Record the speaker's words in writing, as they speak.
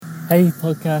Hey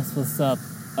podcast, what's up?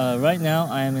 Right now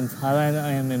I am in Thailand,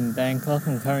 I am in Bangkok,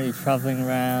 I'm currently traveling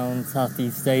around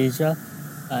Southeast Asia.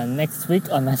 Next week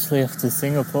I'm actually off to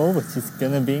Singapore, which is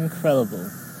gonna be incredible.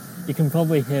 You can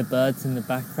probably hear birds in the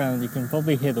background, you can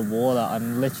probably hear the water.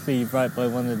 I'm literally right by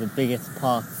one of the biggest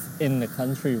parks in the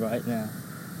country right now.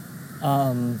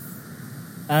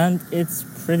 And it's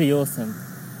pretty awesome.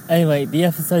 Anyway, the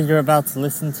episode you're about to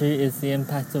listen to is the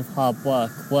impact of hard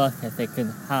work ethic,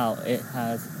 and how it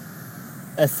has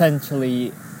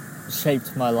essentially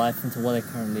shaped my life into what it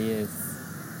currently is.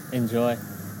 Enjoy.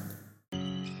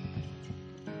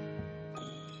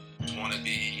 Want to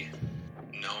be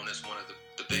known as one of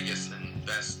the biggest and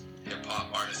best hip-hop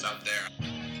artists out there.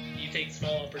 You take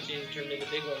small opportunities, turn them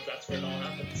into big ones, that's where it all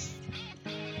happens.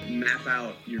 Map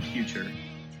out your future.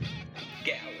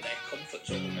 Get out of their comfort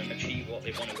zone and achieve what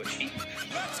they want to achieve.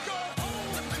 Let's go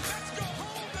home, let's go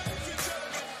home, ladies and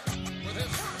gentlemen, with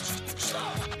his first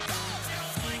stop.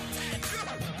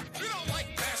 You don't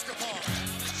like basketball.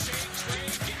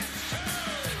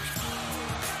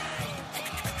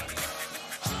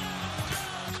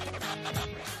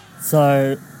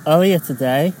 So, earlier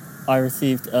today, I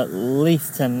received at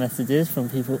least 10 messages from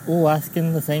people all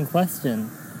asking the same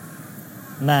question.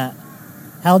 Matt,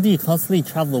 how do you constantly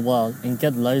travel the world and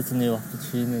get loads of new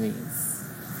opportunities?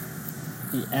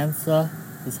 The answer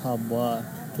is hard work.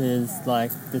 Because,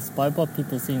 despite what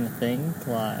people seem to think,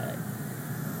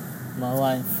 my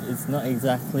life is not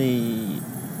exactly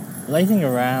lazing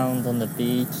around on the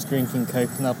beach, drinking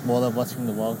coconut water, watching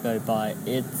the world go by.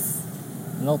 It's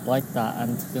not like that,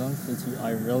 and to be honest with you,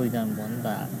 I really don't want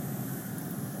that.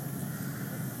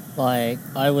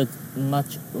 I would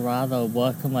much rather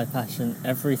work on my passion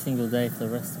every single day for the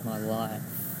rest of my life.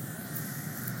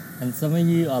 And some of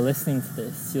you are listening to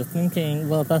this, you're thinking,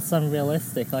 well, that's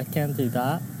unrealistic, I can't do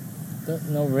that. But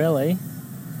not really.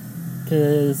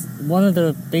 Because one of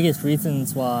the biggest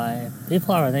reasons why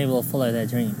people are unable to follow their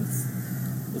dreams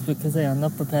is because they are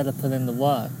not prepared to put in the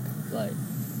work.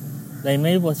 They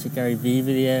may watch a Gary Vee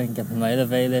video and get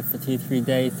motivated for 2-3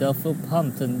 days, they'll feel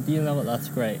pumped, and you know what, that's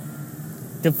great.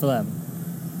 Good for them.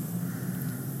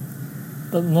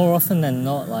 But more often than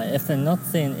not, if they're not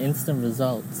seeing instant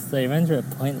results, they render it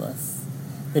pointless.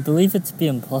 They believe it to be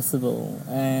impossible,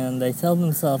 and they tell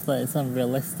themselves that it's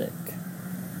unrealistic.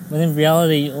 When in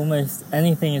reality, almost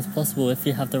anything is possible if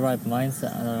you have the right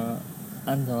mindset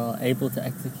and are able to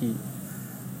execute.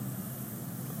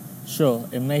 Sure,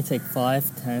 it may take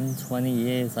 5, 10, 20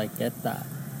 years, I get that.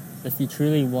 If you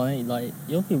truly want it,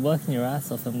 you'll be working your ass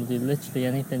off and will do literally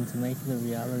anything to make it a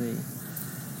reality.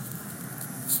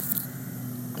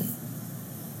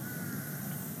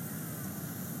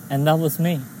 And that was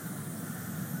me.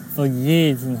 For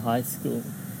years in high school,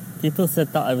 people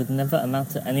said that I would never amount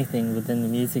to anything within the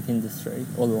music industry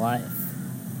or life.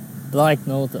 But I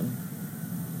ignored them.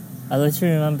 I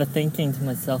literally remember thinking to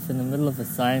myself in the middle of a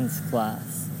science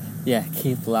class, yeah,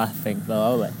 keep laughing, but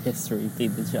I'll let history be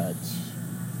the judge.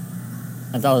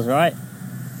 And I was right.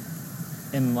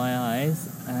 In my eyes,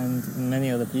 and many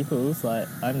other people's,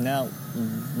 I'm now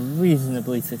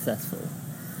reasonably successful.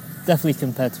 Definitely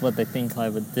compared to what they think I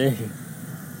would do.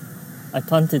 I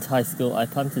punted high school, I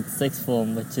punted sixth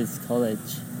form, which is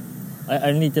college. I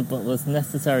only did what was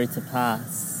necessary to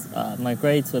pass. My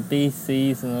grades were B,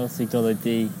 C's, and I also got a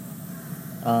D,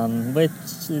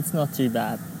 which is not too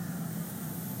bad.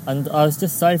 And I was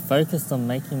just so focused on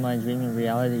making my dream a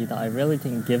reality that I really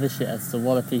didn't give a shit as to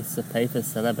what a piece of paper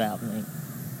said about me.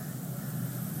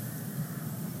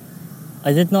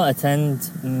 I did not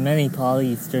attend many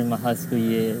parties during my high school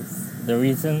years. The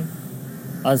reason?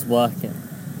 I was working.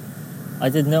 I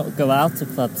did not go out to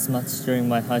clubs much during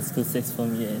my high school sixth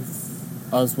form years.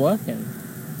 I was working.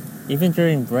 Even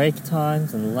during break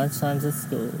times and lunch times at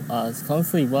school, I was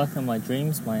constantly working on my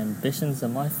dreams, my ambitions,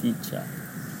 and my future.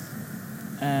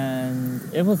 And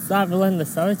it was that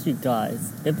relentless attitude,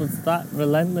 guys. It was that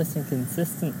relentless and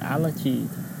consistent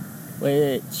attitude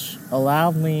which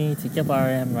allowed me to get where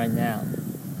I am right now.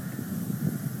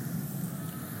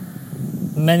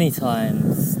 Many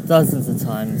times, dozens of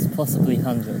times, possibly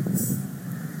hundreds.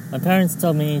 My parents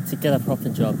told me to get a proper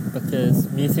job because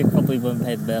music probably wouldn't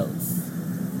pay the bills.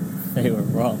 They were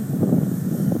wrong.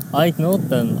 I ignored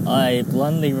them. I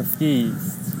bluntly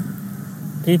refused.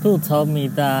 People told me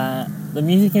that the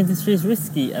music industry is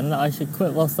risky and that I should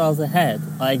quit whilst I was ahead.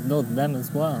 I ignored them as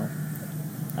well.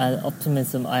 I had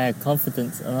optimism, I had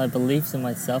confidence, and I believed in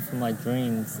myself and my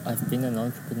dreams. I've been an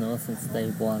entrepreneur since day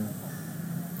one.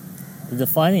 The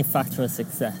defining factor of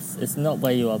success is not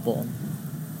where you are born.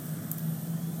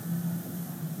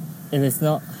 It is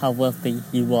not how wealthy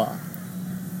you are.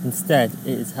 Instead,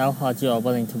 it is how hard you are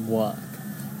willing to work,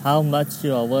 How much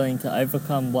you are willing to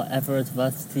overcome whatever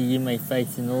adversity you may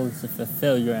face in order to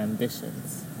fulfill your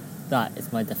ambitions. That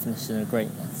is my definition of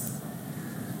greatness.